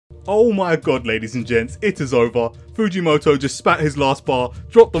Oh my god, ladies and gents, it is over. Fujimoto just spat his last bar,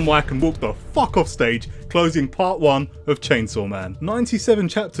 dropped the mic and walked the fuck off stage, closing part 1 of Chainsaw Man. 97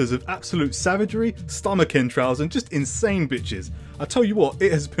 chapters of absolute savagery, stomach entrails and just insane bitches. I tell you what,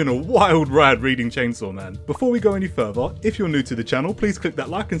 it has been a wild ride reading Chainsaw Man. Before we go any further, if you're new to the channel, please click that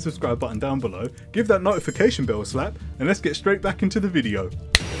like and subscribe button down below, give that notification bell a slap, and let's get straight back into the video.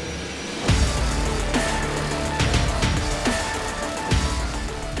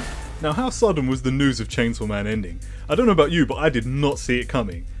 Now, how sudden was the news of Chainsaw Man ending? I don't know about you, but I did not see it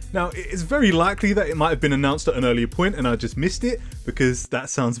coming. Now, it's very likely that it might have been announced at an earlier point and I just missed it, because that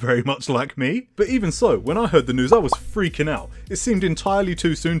sounds very much like me. But even so, when I heard the news, I was freaking out. It seemed entirely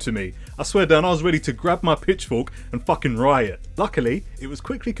too soon to me. I swear down, I was ready to grab my pitchfork and fucking riot. Luckily, it was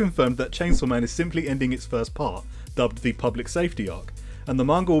quickly confirmed that Chainsaw Man is simply ending its first part, dubbed the Public Safety Arc, and the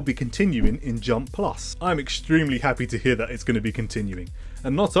manga will be continuing in Jump Plus. I'm extremely happy to hear that it's going to be continuing.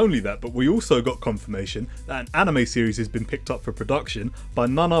 And not only that, but we also got confirmation that an anime series has been picked up for production by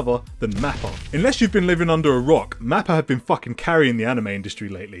none other than MAPPA. Unless you've been living under a rock, MAPPA have been fucking carrying the anime industry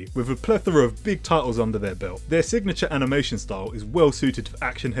lately, with a plethora of big titles under their belt. Their signature animation style is well suited for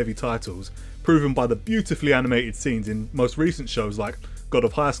action heavy titles, proven by the beautifully animated scenes in most recent shows like God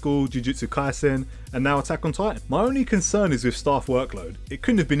of High School, Jujutsu Kaisen, and now Attack on Titan. My only concern is with staff workload. It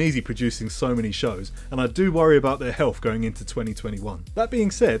couldn't have been easy producing so many shows, and I do worry about their health going into 2021. That being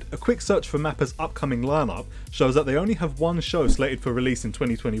said, a quick search for MAPPA's upcoming lineup shows that they only have one show slated for release in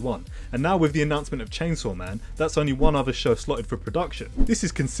 2021, and now with the announcement of Chainsaw Man, that's only one other show slotted for production. This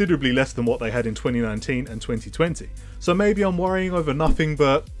is considerably less than what they had in 2019 and 2020, so maybe I'm worrying over nothing,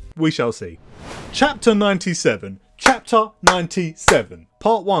 but we shall see. Chapter 97. Chapter 97.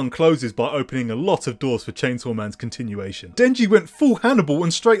 Part 1 closes by opening a lot of doors for Chainsaw Man's continuation. Denji went full Hannibal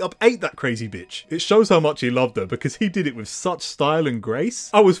and straight up ate that crazy bitch. It shows how much he loved her because he did it with such style and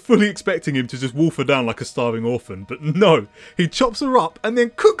grace. I was fully expecting him to just wolf her down like a starving orphan, but no, he chops her up and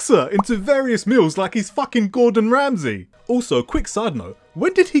then cooks her into various meals like he's fucking Gordon Ramsay. Also, quick side note,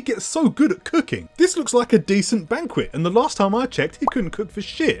 when did he get so good at cooking? This looks like a decent banquet, and the last time I checked, he couldn't cook for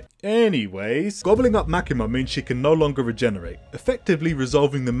shit. Anyways, gobbling up Makima means she can no longer regenerate, effectively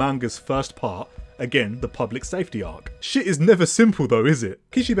resolving the manga's first part, again, the Public Safety Arc. Shit is never simple though, is it?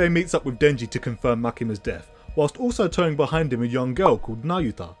 Kishibe meets up with Denji to confirm Makima's death, whilst also towing behind him a young girl called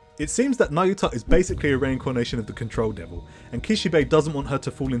Nayuta. It seems that Nayuta is basically a reincarnation of the Control Devil, and Kishibe doesn't want her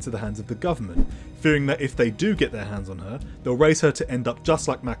to fall into the hands of the government, fearing that if they do get their hands on her, they'll raise her to end up just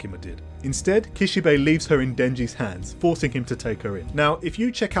like Makima did. Instead, Kishibe leaves her in Denji's hands, forcing him to take her in. Now, if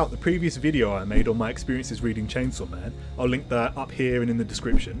you check out the previous video I made on my experiences reading Chainsaw Man, I'll link that up here and in the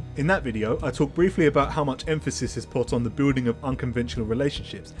description. In that video, I talk briefly about how much emphasis is put on the building of unconventional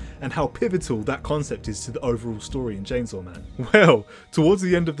relationships, and how pivotal that concept is to the overall story in Chainsaw Man. Well, towards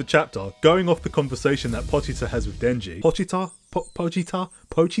the end of the chapter, going off the conversation that Pochita has with Denji, Pochita?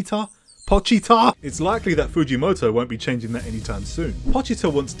 It's likely that Fujimoto won't be changing that anytime soon.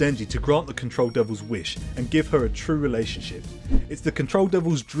 Pochita wants Denji to grant the Control Devil's wish and give her a true relationship. It's the Control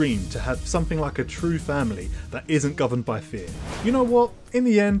Devil's dream to have something like a true family that isn't governed by fear. You know what? In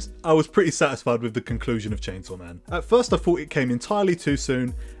the end, I was pretty satisfied with the conclusion of Chainsaw Man. At first I thought it came entirely too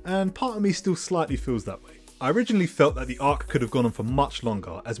soon, and part of me still slightly feels that way. I originally felt that the arc could have gone on for much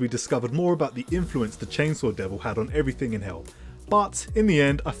longer as we discovered more about the influence the Chainsaw Devil had on everything in hell. But in the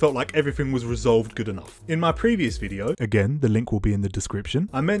end, I felt like everything was resolved good enough. In my previous video, again, the link will be in the description,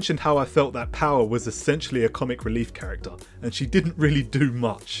 I mentioned how I felt that Power was essentially a comic relief character, and she didn't really do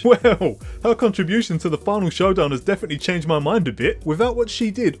much. Well, her contribution to the final showdown has definitely changed my mind a bit. Without what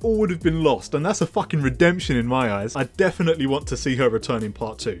she did, all would have been lost, and that's a fucking redemption in my eyes. I definitely want to see her return in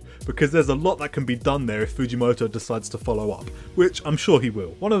part 2, because there's a lot that can be done there if Fujimoto decides to follow up, which I'm sure he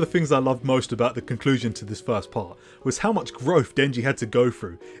will. One of the things I loved most about the conclusion to this first part was how much growth Denji had to go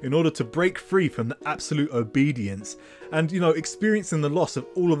through in order to break free from the absolute obedience, and experiencing the loss of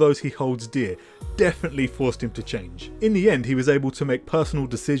all of those he holds dear definitely forced him to change. In the end, he was able to make personal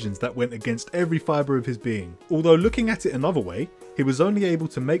decisions that went against every fibre of his being. Although looking at it another way, he was only able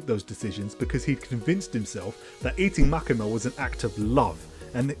to make those decisions because he'd convinced himself that eating Makima was an act of love,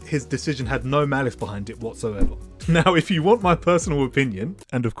 and his decision had no malice behind it whatsoever. Now, if you want my personal opinion,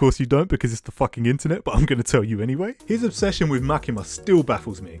 and of course you don't because it's the fucking internet, but I'm going to tell you anyway, his obsession with Makima still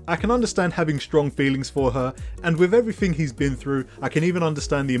baffles me. I can understand having strong feelings for her, and with everything he's been through, I can even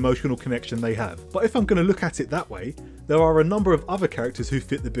understand the emotional connection they have. But if I'm going to look at it that way, there are a number of other characters who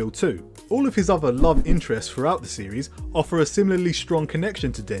fit the bill too. All of his other love interests throughout the series offer a similarly strong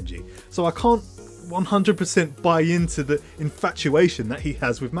connection to Denji, so I can't 100% buy into the infatuation that he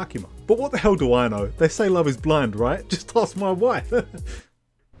has with Makima. But what the hell do I know? They say love is blind, right? Just ask my wife.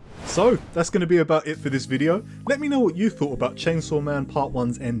 So that's going to be about it for this video. Let me know what you thought about Chainsaw Man Part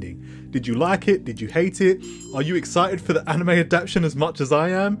 1's ending. Did you like it? Did you hate it? Are you excited for the anime adaptation as much as I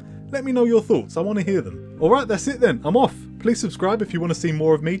am? Let me know your thoughts, I want to hear them. Alright, that's it then, I'm off. Please subscribe if you want to see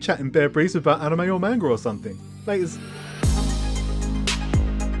more of me chatting bare breeze about anime or manga or something. Laters.